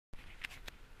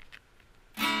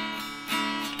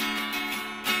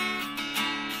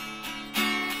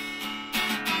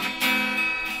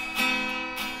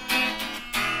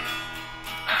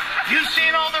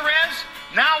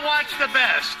much the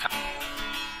best.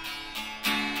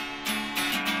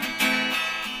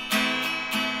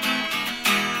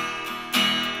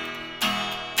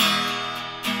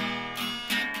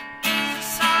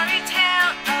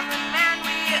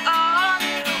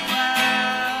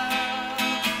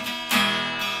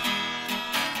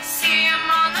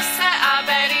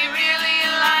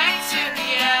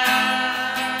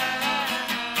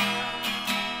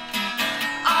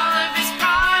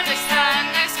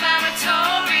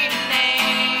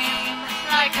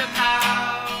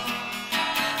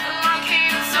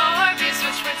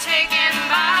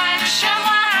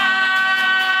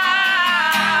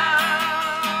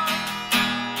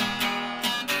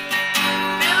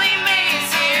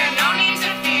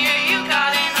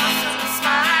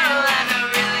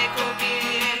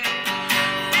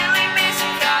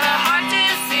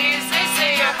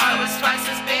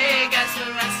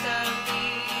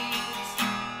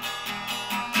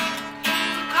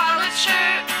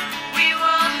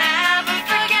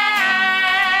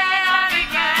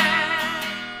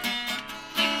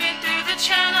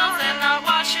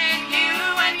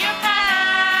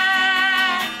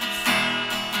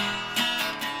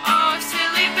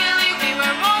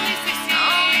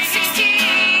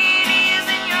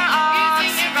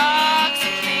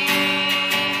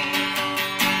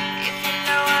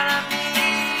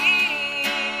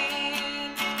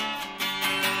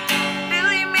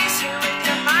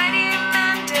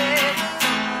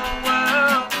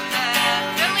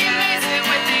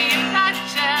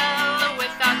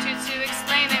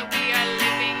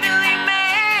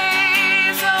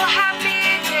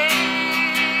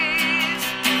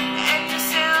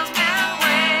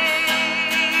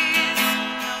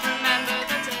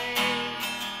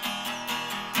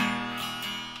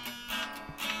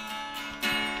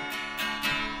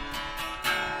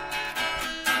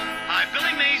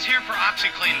 Here for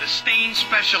OxiClean, the stain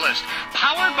specialist.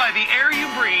 Powered by the air you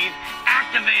breathe,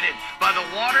 activated by the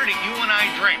water that you and I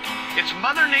drink. It's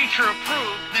Mother Nature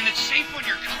approved, then it's safe.